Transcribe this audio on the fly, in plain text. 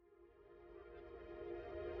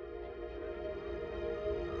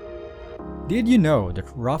Did you know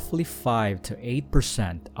that roughly 5 to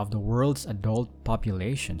 8% of the world's adult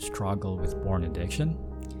population struggle with porn addiction?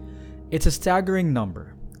 It's a staggering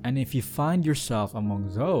number, and if you find yourself among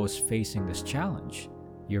those facing this challenge,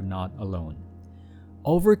 you're not alone.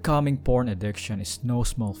 Overcoming porn addiction is no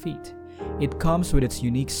small feat. It comes with its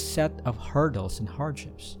unique set of hurdles and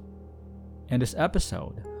hardships. In this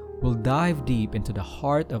episode, we'll dive deep into the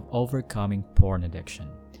heart of overcoming porn addiction.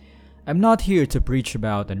 I'm not here to preach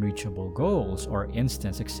about unreachable goals or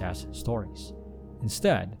instant success stories.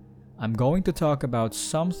 Instead, I'm going to talk about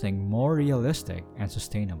something more realistic and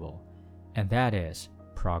sustainable, and that is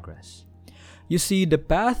progress. You see, the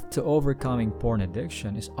path to overcoming porn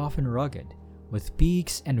addiction is often rugged, with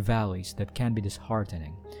peaks and valleys that can be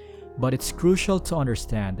disheartening. But it's crucial to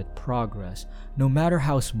understand that progress, no matter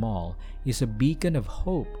how small, is a beacon of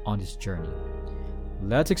hope on this journey.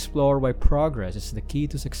 Let's explore why progress is the key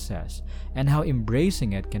to success and how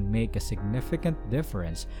embracing it can make a significant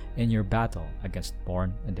difference in your battle against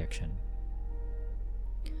porn addiction.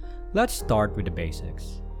 Let's start with the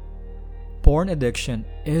basics. Porn addiction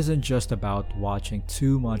isn't just about watching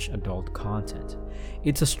too much adult content.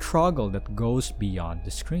 It's a struggle that goes beyond the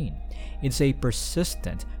screen. It's a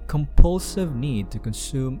persistent, compulsive need to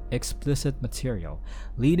consume explicit material,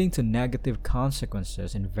 leading to negative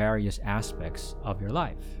consequences in various aspects of your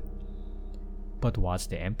life. But what's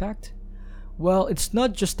the impact? Well, it's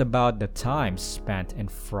not just about the time spent in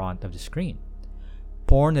front of the screen.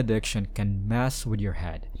 Porn addiction can mess with your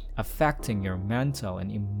head, affecting your mental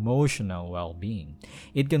and emotional well-being.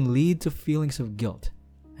 It can lead to feelings of guilt,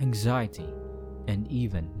 anxiety, and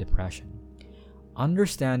even depression.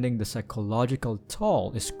 Understanding the psychological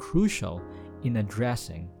toll is crucial in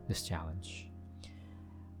addressing this challenge.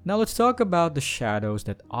 Now let's talk about the shadows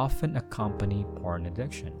that often accompany porn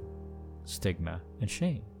addiction: stigma and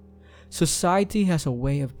shame. Society has a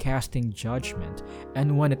way of casting judgment,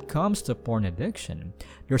 and when it comes to porn addiction,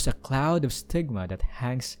 there's a cloud of stigma that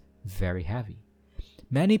hangs very heavy.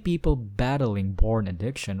 Many people battling porn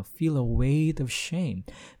addiction feel a weight of shame,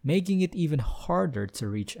 making it even harder to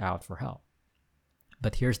reach out for help.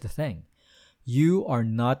 But here's the thing: you are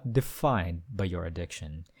not defined by your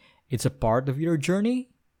addiction. It's a part of your journey,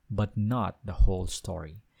 but not the whole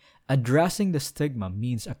story. Addressing the stigma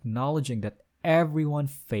means acknowledging that everyone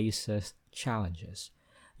faces challenges.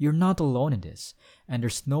 You're not alone in this, and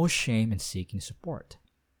there's no shame in seeking support.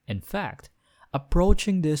 In fact,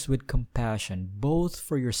 approaching this with compassion, both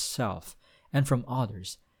for yourself and from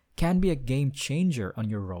others, can be a game changer on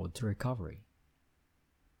your road to recovery.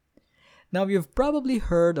 Now, you've probably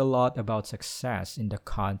heard a lot about success in the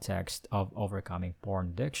context of overcoming porn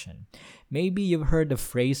addiction. Maybe you've heard of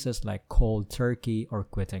phrases like cold turkey or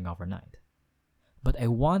quitting overnight. But I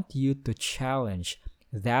want you to challenge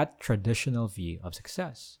that traditional view of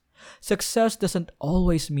success. Success doesn't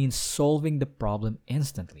always mean solving the problem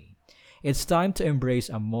instantly. It's time to embrace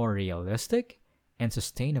a more realistic and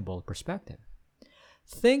sustainable perspective.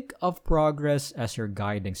 Think of progress as your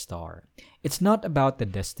guiding star. It's not about the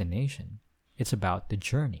destination, it's about the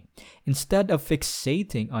journey. Instead of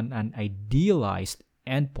fixating on an idealized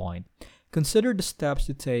endpoint, consider the steps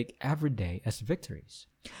you take every day as victories.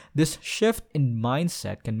 This shift in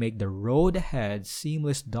mindset can make the road ahead seem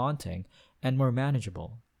less daunting and more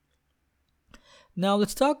manageable. Now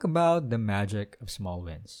let's talk about the magic of small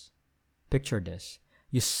wins. Picture this: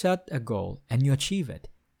 you set a goal and you achieve it,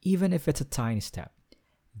 even if it's a tiny step.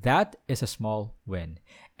 That is a small win,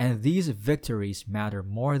 and these victories matter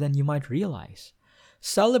more than you might realize.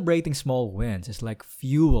 Celebrating small wins is like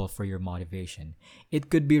fuel for your motivation. It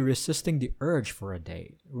could be resisting the urge for a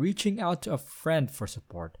day, reaching out to a friend for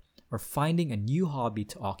support, or finding a new hobby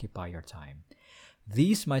to occupy your time.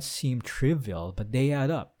 These might seem trivial, but they add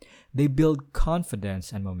up. They build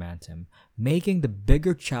confidence and momentum, making the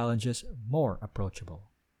bigger challenges more approachable.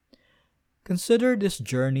 Consider this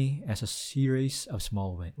journey as a series of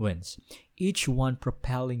small wins, each one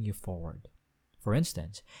propelling you forward. For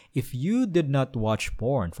instance, if you did not watch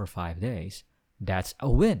porn for 5 days, that's a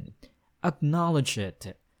win. Acknowledge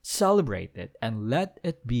it, celebrate it, and let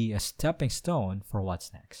it be a stepping stone for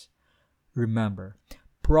what's next. Remember,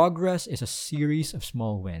 progress is a series of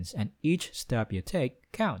small wins, and each step you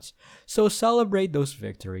take counts. So celebrate those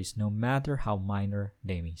victories no matter how minor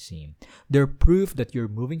they may seem. They're proof that you're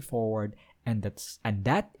moving forward, and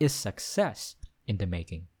that is success in the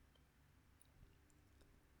making.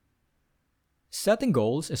 Setting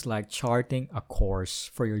goals is like charting a course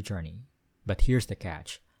for your journey. But here's the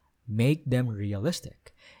catch: make them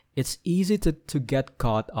realistic. It's easy to get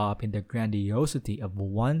caught up in the grandiosity of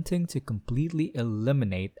wanting to completely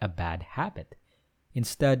eliminate a bad habit.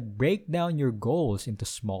 Instead, break down your goals into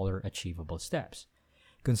smaller, achievable steps.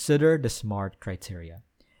 Consider the SMART criteria: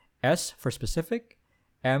 S for specific,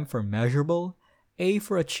 M for measurable, A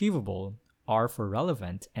for achievable, R for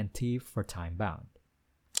relevant, and T for time bound.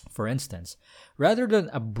 For instance, rather than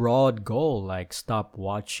a broad goal like stop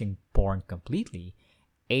watching porn completely,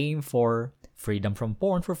 aim for freedom from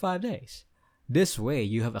porn for 5 days. This way,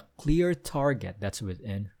 you have a clear target that's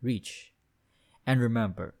within reach. And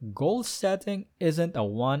remember, goal setting isn't a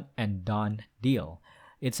one and done deal.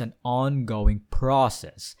 It's an ongoing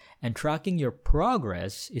process, and tracking your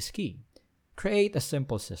progress is key. Create a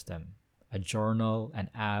simple system, a journal, an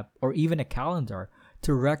app, or even a calendar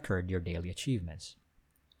to record your daily achievements.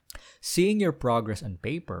 Seeing your progress on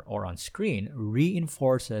paper or on screen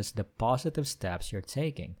reinforces the positive steps you're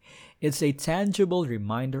taking. It's a tangible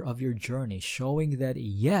reminder of your journey, showing that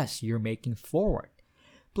yes, you're making forward.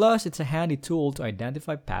 Plus, it's a handy tool to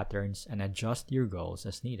identify patterns and adjust your goals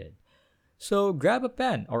as needed. So grab a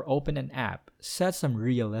pen or open an app, set some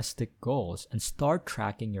realistic goals, and start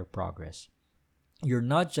tracking your progress. You're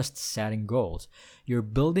not just setting goals, you're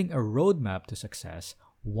building a roadmap to success,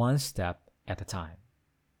 one step at a time.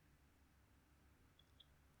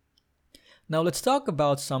 Now let's talk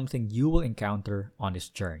about something you will encounter on this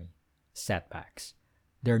journey: setbacks.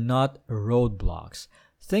 They're not roadblocks.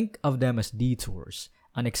 Think of them as detours,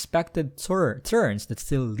 unexpected turns that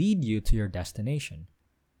still lead you to your destination.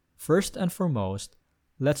 First and foremost,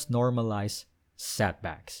 let's normalize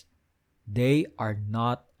setbacks. They are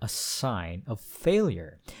not a sign of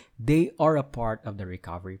failure. They are a part of the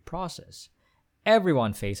recovery process.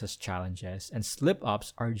 Everyone faces challenges, and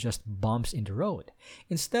slip-ups are just bumps in the road.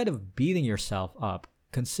 Instead of beating yourself up,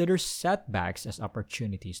 consider setbacks as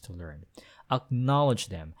opportunities to learn. Acknowledge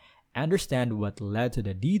them, understand what led to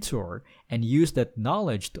the detour, and use that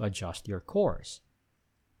knowledge to adjust your course.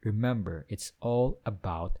 Remember, it's all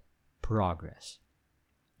about progress.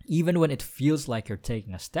 Even when it feels like you're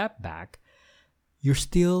taking a step back, you're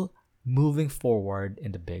still moving forward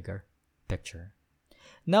in the bigger picture.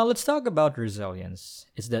 Now let's talk about resilience.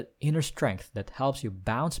 It's that inner strength that helps you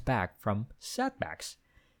bounce back from setbacks.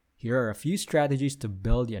 Here are a few strategies to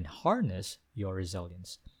build and harness your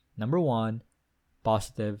resilience. Number 1,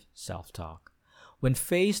 positive self-talk. When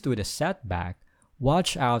faced with a setback,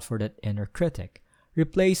 watch out for that inner critic.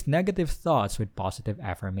 Replace negative thoughts with positive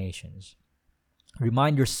affirmations.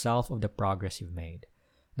 Remind yourself of the progress you've made.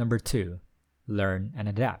 Number 2, learn and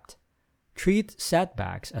adapt. Treat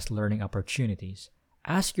setbacks as learning opportunities.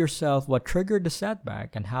 Ask yourself what triggered the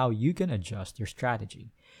setback and how you can adjust your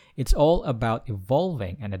strategy. It's all about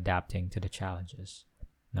evolving and adapting to the challenges.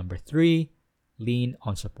 Number 3, lean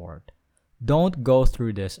on support. Don't go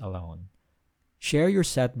through this alone. Share your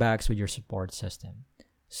setbacks with your support system.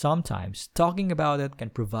 Sometimes talking about it can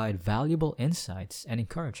provide valuable insights and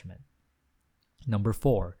encouragement. Number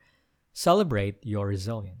 4, celebrate your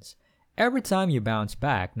resilience. Every time you bounce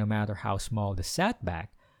back, no matter how small the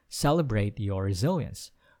setback, celebrate your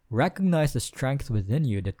resilience. Recognize the strength within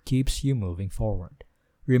you that keeps you moving forward.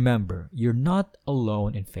 Remember, you're not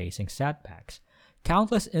alone in facing setbacks.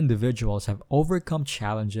 Countless individuals have overcome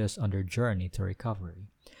challenges on their journey to recovery.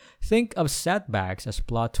 Think of setbacks as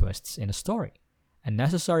plot twists in a story, a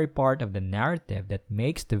necessary part of the narrative that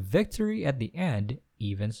makes the victory at the end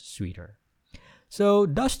even sweeter. So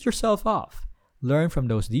dust yourself off. Learn from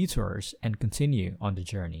those detours and continue on the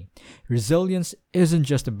journey. Resilience isn't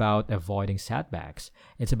just about avoiding setbacks,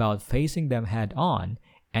 it's about facing them head on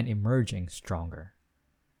and emerging stronger.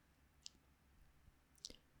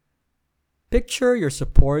 Picture your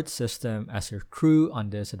support system as your crew on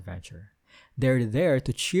this adventure. They're there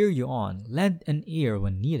to cheer you on, lend an ear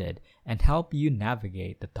when needed, and help you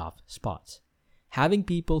navigate the tough spots. Having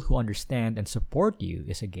people who understand and support you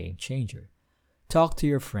is a game changer. Talk to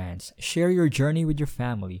your friends, share your journey with your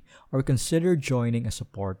family, or consider joining a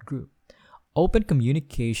support group. Open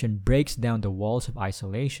communication breaks down the walls of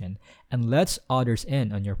isolation and lets others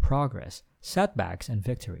in on your progress, setbacks, and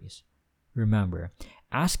victories. Remember,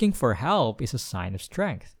 asking for help is a sign of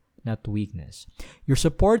strength, not weakness. Your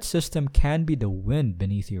support system can be the wind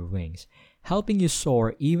beneath your wings, helping you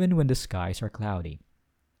soar even when the skies are cloudy.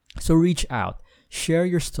 So reach out, share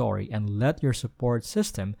your story, and let your support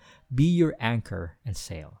system be your anchor and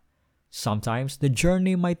sail. Sometimes the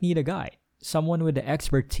journey might need a guide, someone with the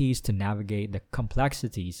expertise to navigate the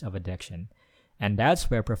complexities of addiction, and that's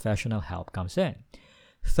where professional help comes in.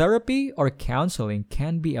 Therapy or counseling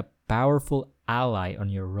can be a powerful ally on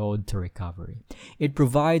your road to recovery. It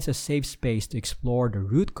provides a safe space to explore the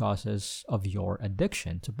root causes of your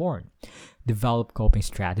addiction to porn, develop coping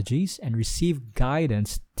strategies, and receive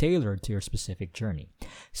guidance tailored to your specific journey.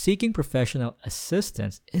 Seeking professional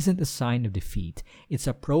assistance isn't a sign of defeat, it's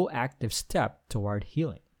a proactive step toward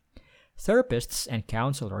healing. Therapists and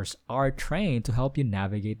counselors are trained to help you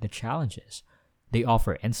navigate the challenges. They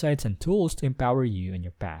offer insights and tools to empower you in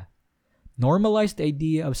your path. Normalize the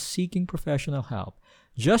idea of seeking professional help.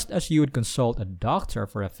 Just as you would consult a doctor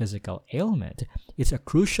for a physical ailment, it's a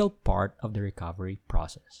crucial part of the recovery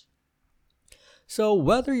process. So,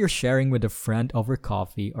 whether you're sharing with a friend over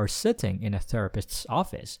coffee or sitting in a therapist's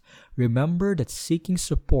office, remember that seeking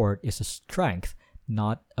support is a strength,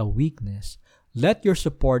 not a weakness. Let your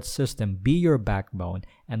support system be your backbone,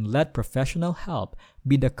 and let professional help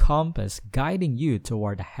be the compass guiding you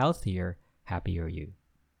toward a healthier, happier you.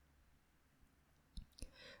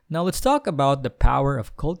 Now let's talk about the power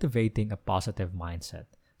of cultivating a positive mindset,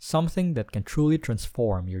 something that can truly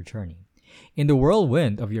transform your journey. In the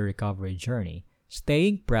whirlwind of your recovery journey,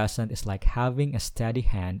 staying present is like having a steady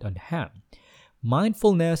hand on the helm.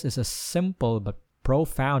 Mindfulness is a simple but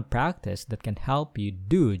profound practice that can help you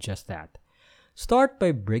do just that. Start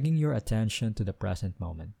by bringing your attention to the present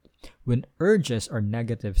moment. When urges or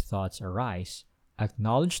negative thoughts arise,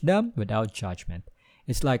 acknowledge them without judgment.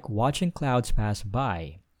 It's like watching clouds pass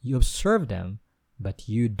by. You observe them, but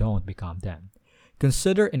you don't become them.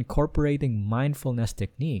 Consider incorporating mindfulness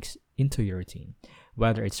techniques into your routine,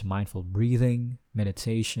 whether it's mindful breathing,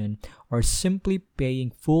 meditation, or simply paying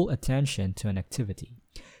full attention to an activity.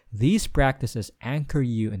 These practices anchor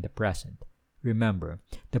you in the present. Remember,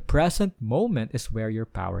 the present moment is where your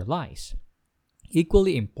power lies.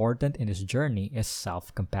 Equally important in this journey is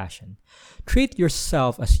self-compassion. Treat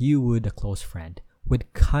yourself as you would a close friend,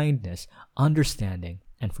 with kindness, understanding,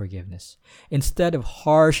 and forgiveness. Instead of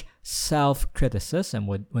harsh self-criticism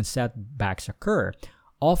when setbacks occur,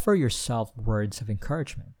 offer yourself words of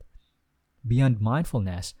encouragement. Beyond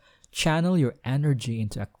mindfulness, channel your energy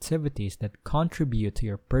into activities that contribute to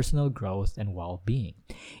your personal growth and well-being.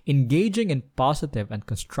 Engaging in positive and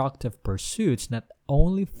constructive pursuits not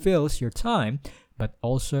only fills your time, but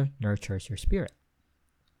also nurtures your spirit.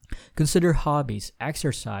 Consider hobbies,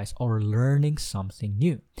 exercise, or learning something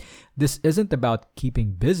new. This isn't about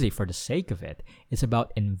keeping busy for the sake of it. It's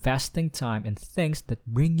about investing time in things that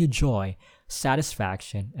bring you joy,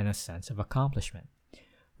 satisfaction, and a sense of accomplishment.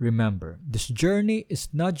 Remember, this journey is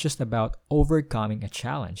not just about overcoming a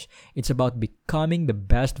challenge. It's about becoming the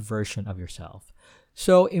best version of yourself.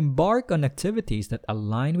 So embark on activities that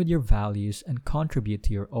align with your values and contribute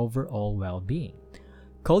to your overall well-being.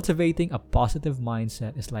 Cultivating a positive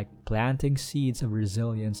mindset is like planting seeds of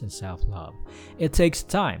resilience and self-love. It takes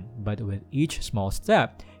time, but with each small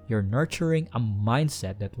step, you're nurturing a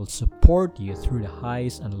mindset that will support you through the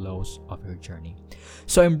highs and lows of your journey.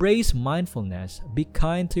 So embrace mindfulness, be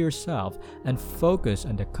kind to yourself, and focus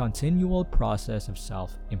on the continual process of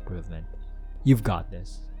self-improvement. You've got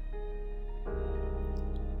this.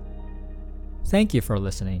 Thank you for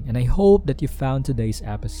listening, and I hope that you found today's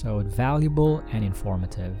episode valuable and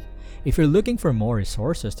informative. If you're looking for more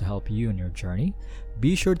resources to help you in your journey,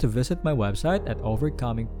 be sure to visit my website at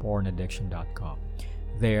overcomingpornaddiction.com.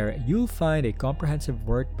 There, you'll find a comprehensive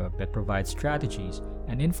workbook that provides strategies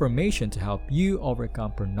and information to help you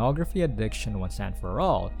overcome pornography addiction once and for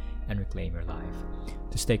all and reclaim your life.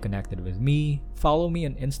 To stay connected with me, follow me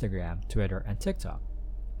on Instagram, Twitter, and TikTok.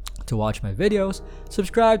 To watch my videos,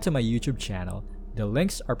 subscribe to my YouTube channel. The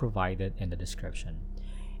links are provided in the description.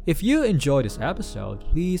 If you enjoyed this episode,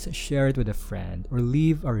 please share it with a friend or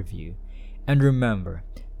leave a review. And remember,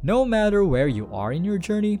 no matter where you are in your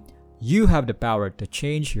journey, you have the power to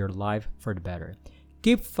change your life for the better.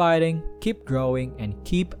 Keep fighting, keep growing, and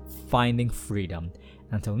keep finding freedom.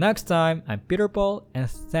 Until next time, I'm Peter Paul, and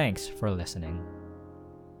thanks for listening.